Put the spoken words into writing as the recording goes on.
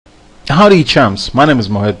Howdy champs, my name is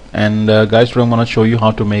Mohit, and guys, today I'm going to show you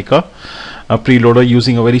how to make a preloader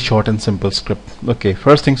using a very short and simple script. Okay,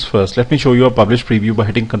 first things first, let me show you a published preview by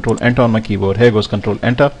hitting Control Enter on my keyboard. Here goes Control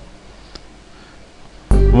Enter.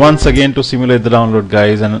 Once again to simulate the download,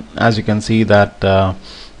 guys, and as you can see that the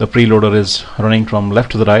preloader is running from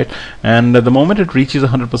left to the right, and the moment it reaches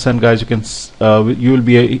 100%, guys, you will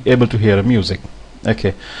be able to hear music.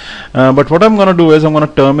 Okay, but what I'm going to do is I'm going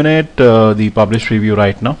to terminate the published preview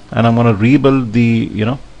right now, and I'm going to rebuild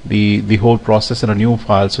the whole process in a new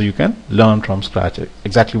file so you can learn from scratch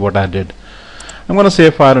exactly what I did. I'm going to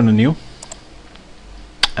save file in a new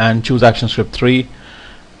and choose Actionscript 3.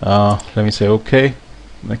 Let me say OK.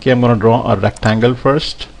 Okay, I'm going to draw a rectangle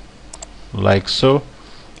first, like so.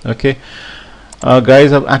 Okay,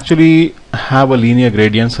 guys, I actually have a linear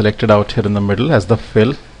gradient selected out here in the middle as the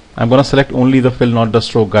fill. I'm going to select only the fill, not the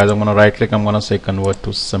stroke, guys. I'm going to right click, I'm going to say convert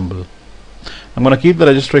to symbol. I'm going to keep the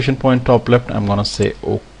registration point top left. I'm going to say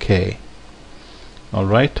OK.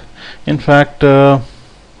 Alright, in fact,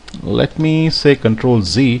 let me say Control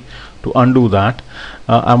Z to undo that.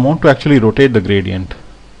 I want to actually rotate the gradient.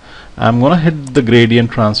 I'm going to hit the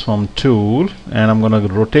gradient transform tool, and I'm going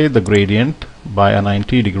to rotate the gradient by a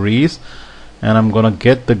 90 degrees, and I'm going to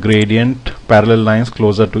get the gradient parallel lines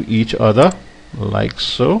closer to each other, like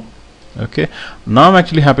so. Okay, now I'm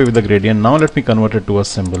actually happy with the gradient. Now let me convert it to a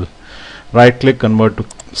symbol. Right click, convert to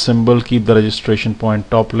symbol, keep the registration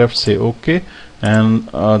point top left, say OK, and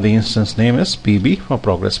the instance name is PB for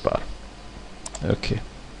progress bar. Okay,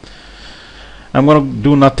 I'm going to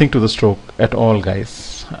do nothing to the stroke at all,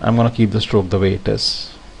 guys. I'm going to keep the stroke the way it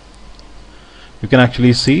is. You can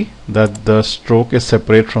actually see that the stroke is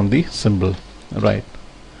separate from the symbol. Right,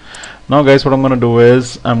 now guys, what I'm going to do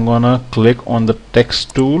is I'm going to click on the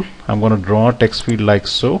text tool. I'm going to draw a text field like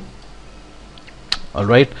so.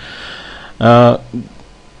 Alright,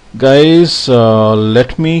 guys,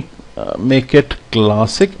 let me make it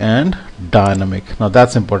classic and dynamic. Now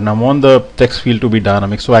that's important. I want the text field to be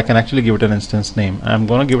dynamic, so I can actually give it an instance name. I'm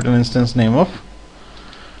going to give it an instance name of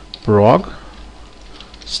prog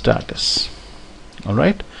status.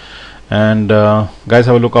 Alright, and guys,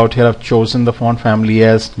 have a look out here. I've chosen the font family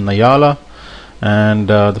as Nayala, and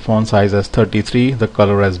the font size as 33, the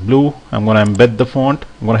color as blue. I'm going to embed the font.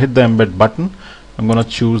 I'm going to hit the embed button. I'm going to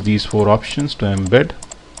choose these 4 options to embed.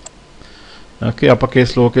 Okay,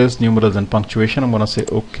 uppercase, lowercase, numerals, and punctuation. I'm going to say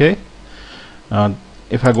OK.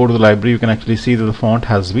 If I go to the library, you can actually see that the font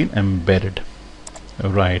has been embedded.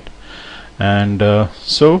 Right, and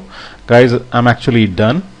so guys, I'm actually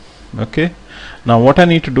done. Okay, now what I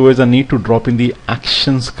need to do is I need to drop in the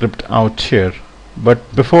Actionscript out here.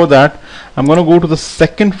 But before that, I'm going to go to the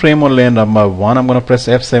second frame on layer number 1. I'm going to press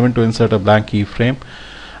F7 to insert a blank keyframe.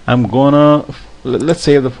 I'm gonna let's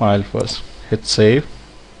save the file first. Hit save,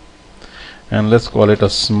 and let's call it a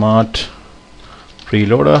smart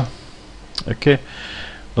preloader. Okay,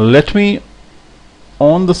 let me,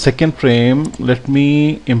 on the second frame, let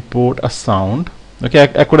me import a sound. Okay,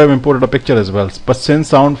 I could have imported a picture as well, but since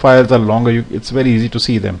sound files are longer, it's very easy to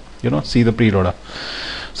see them, see the preloader.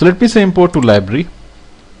 So let me say import to library,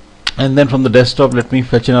 and then from the desktop let me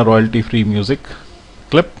fetch in a royalty free music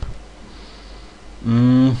clip.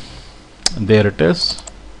 There it is.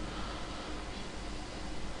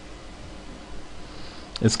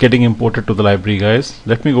 It's getting imported to the library, guys.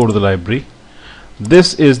 Let me go to the library.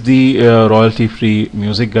 This is the royalty free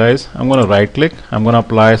music, guys. I'm going to right click. I'm going to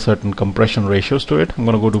apply certain compression ratios to it. I'm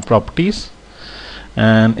going to go to properties,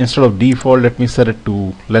 and instead of default, let me set it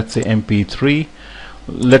to, let's say, MP3.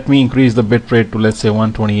 Let me increase the bit rate to, let's say,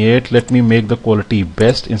 128. Let me make the quality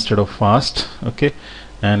best instead of fast. Okay,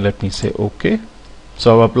 and let me say OK.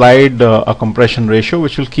 So I've applied a compression ratio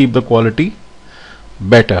which will keep the quality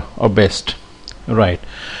better or best. Right,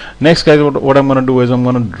 next, guys, what I'm going to do is I'm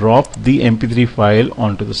going to drop the MP3 file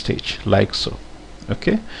onto the stage like so.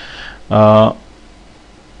 Okay,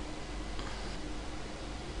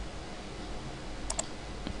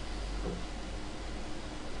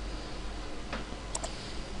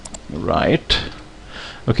 right.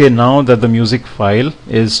 Okay, now that the music file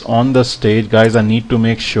is on the stage, guys, I need to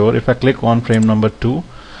make sure, if I click on frame number 2,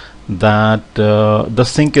 that the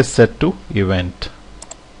sync is set to event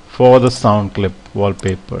for the sound clip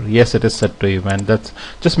wallpaper. Yes, it is set to event. That's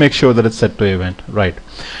just make sure that it's set to event. Right,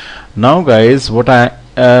 now, guys, what I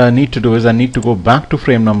need to do is I need to go back to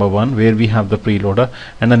frame number 1 where we have the preloader,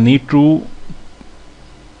 and I need to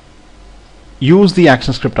use the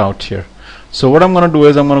Actionscript out here. So what I'm going to do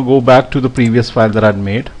is I'm going to go back to the previous file that I'd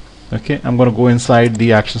made. Okay, I'm going to go inside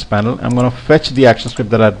the actions panel. I'm going to fetch the action script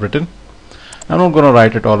that I'd written. I'm not going to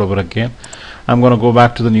write it all over again. I'm going to go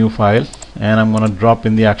back to the new file, and I'm gonna drop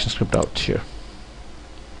in the ActionScript out here.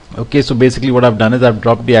 Okay, so basically what I've done is I've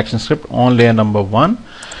dropped the ActionScript on layer number 1,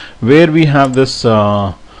 where we have this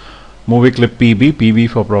movie clip PB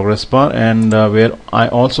for progress bar, and where I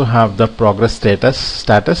also have the progress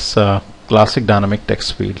status classic dynamic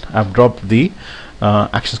text field. I've dropped the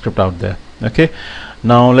ActionScript out there. Okay,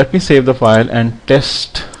 now let me save the file and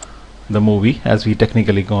test the movie, as we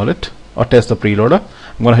technically call it, or test the preloader.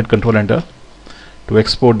 I'm gonna hit Control Enter to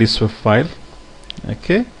export the Swift file.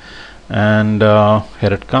 Okay, and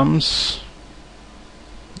here it comes.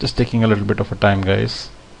 Just taking a little bit of a time, guys.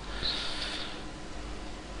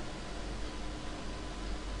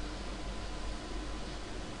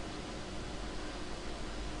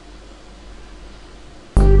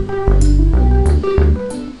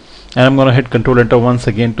 And I'm going to hit Control Enter once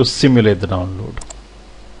again to simulate the download.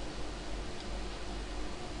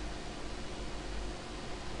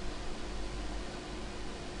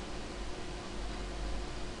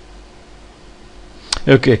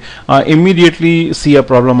 Okay, I immediately see a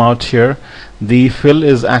problem out here. The fill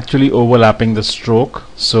is actually overlapping the stroke,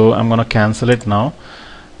 so I'm going to cancel it now.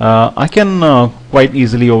 I can quite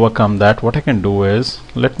easily overcome that. What I can do is,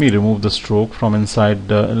 let me remove the stroke from inside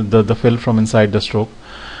the fill from inside the stroke.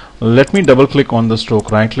 Let me double click on the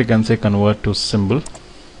stroke, right click and say convert to symbol.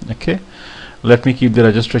 Okay, let me keep the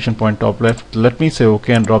registration point top left. Let me say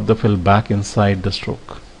OK and drop the fill back inside the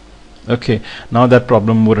stroke. Okay, now that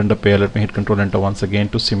problem wouldn't appear. Let me hit Control Enter once again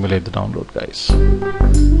to simulate the download, guys.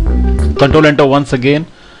 Control Enter once again.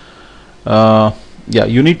 Yeah,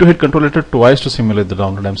 you need to hit Control Enter twice to simulate the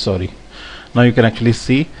download. I'm sorry. Now you can actually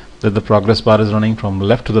see that the progress bar is running from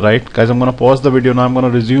left to the right. Guys, I'm going to pause the video now. I'm going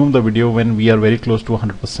to resume the video when we are very close to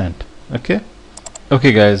 100%. Okay.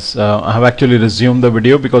 Okay, guys, I have actually resumed the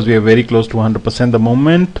video because we are very close to 100%. The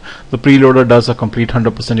moment the preloader does a complete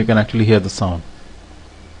 100%, you can actually hear the sound,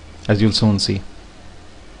 as you'll soon see.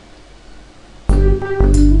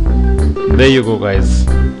 There you go, guys.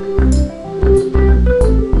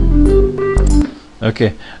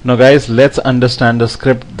 Okay, now guys, let's understand the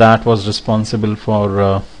script that was responsible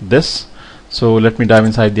for this. So let me dive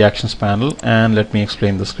inside the actions panel and let me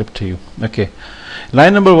explain the script to you. Okay,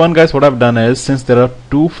 line number 1, guys, what I've done is, since there are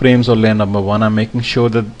 2 frames on line number 1, I'm making sure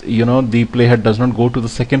that the playhead does not go to the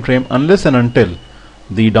second frame unless and until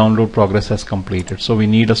the download progress has completed. So we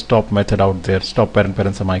need a stop method out there, stop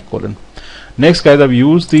parent semicolon. Next, guys, I've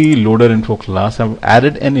used the loader info class. I've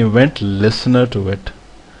added an event listener to it.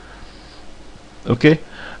 Okay,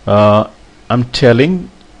 I'm telling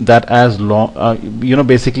that as long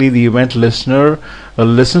basically the event listener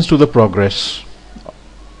listens to the progress,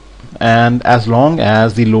 and as long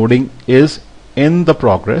as the loading is in the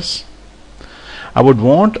progress, I would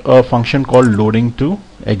want a function called loading to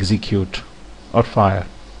execute or fire.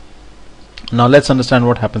 Now let's understand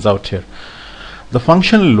what happens out here. The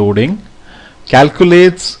function loading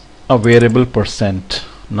calculates a variable %.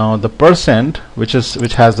 Now the %, which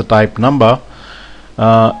has the type number,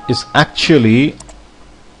 is actually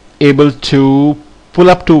able to pull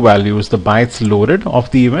up 2 values, the bytes loaded of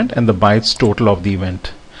the event and the bytes total of the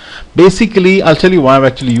event. Basically, I'll tell you why I've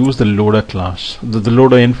actually used the loader class, the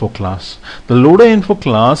loader info class. The loader info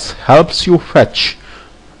class helps you fetch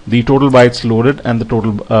the total bytes loaded and the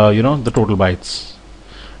total the total bytes,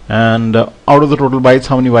 and out of the total bytes,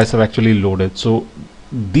 how many bytes have actually loaded. So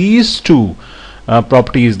these 2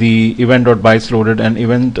 properties, the event.bytes loaded and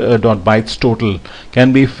event.bytes total,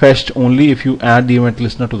 can be fetched only if you add the event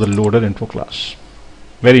listener to the loader info class.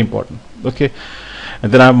 Very important. Okay,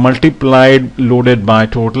 and then I've multiplied loaded by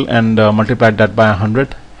total and multiplied that by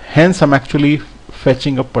 100. Hence I'm actually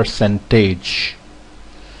fetching a percentage.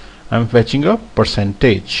 I'm fetching a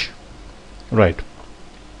percentage. Right.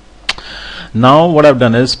 Now what I've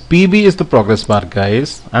done is, PB is the progress bar,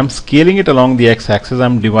 guys. I'm scaling it along the x-axis.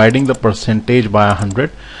 I'm dividing the percentage by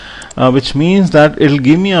 100, which means that it'll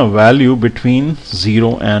give me a value between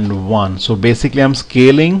 0 and 1. So basically I'm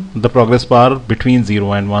scaling the progress bar between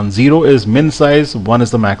 0 and 1. 0 is min size, 1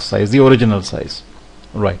 is the max size, the original size.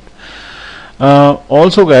 Right.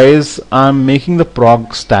 Also, guys, I'm making the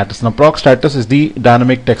prog status. Now prog status is the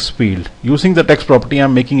dynamic text field. Using the text property,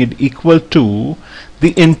 I'm making it equal to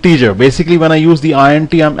the integer. Basically, when I use the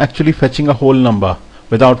int, I'm actually fetching a whole number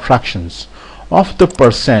without fractions of the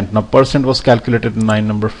 %. Now % was calculated in line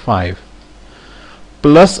number 5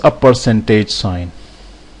 plus a percentage sign.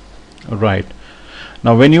 Right.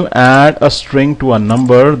 Now when you add a string to a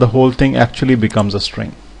number, the whole thing actually becomes a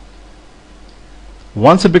string.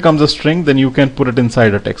 Once it becomes a string, then you can put it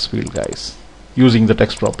inside a text field, guys, using the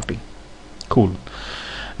text property. Cool.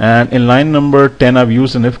 And in line number 10, I've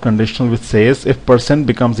used an if conditional which says if %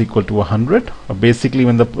 becomes equal to 100, basically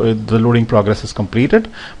when the loading progress is completed,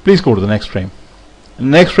 please go to the next frame.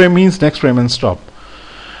 Next frame means next frame and stop.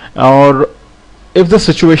 Or if the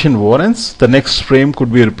situation warrants, the next frame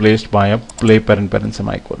could be replaced by a play parent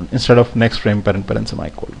semicolon instead of next frame parent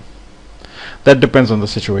semicolon. That depends on the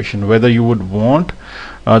situation, whether you would want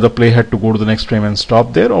the playhead to go to the next frame and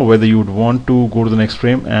stop there, or whether you would want to go to the next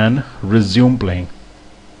frame and resume playing.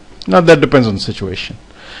 Now that depends on the situation.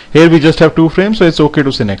 Here we just have 2 frames, so it's okay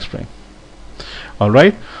to say next frame.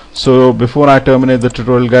 Alright, so before I terminate the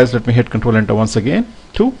tutorial, guys, let me hit Control Enter once again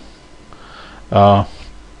to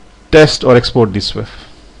test or export the Swift.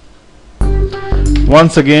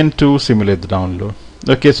 Once again to simulate the download.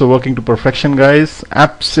 Okay, so working to perfection, guys.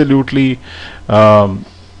 Absolutely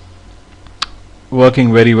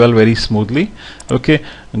working very well, very smoothly. Okay,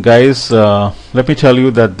 guys, let me tell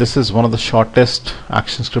you that this is one of the shortest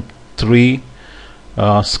ActionScript 3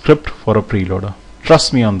 script for a preloader.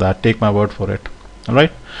 Trust me on that. Take my word for it.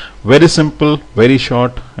 Alright, very simple, very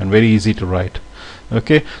short, and very easy to write.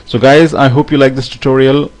 Okay, so guys, I hope you like this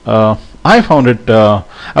tutorial. I found it, I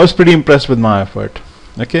was pretty impressed with my effort.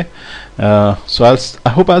 Okay, so I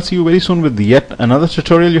hope I'll see you very soon with yet another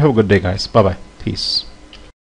tutorial. You have a good day, guys. Bye bye. Peace.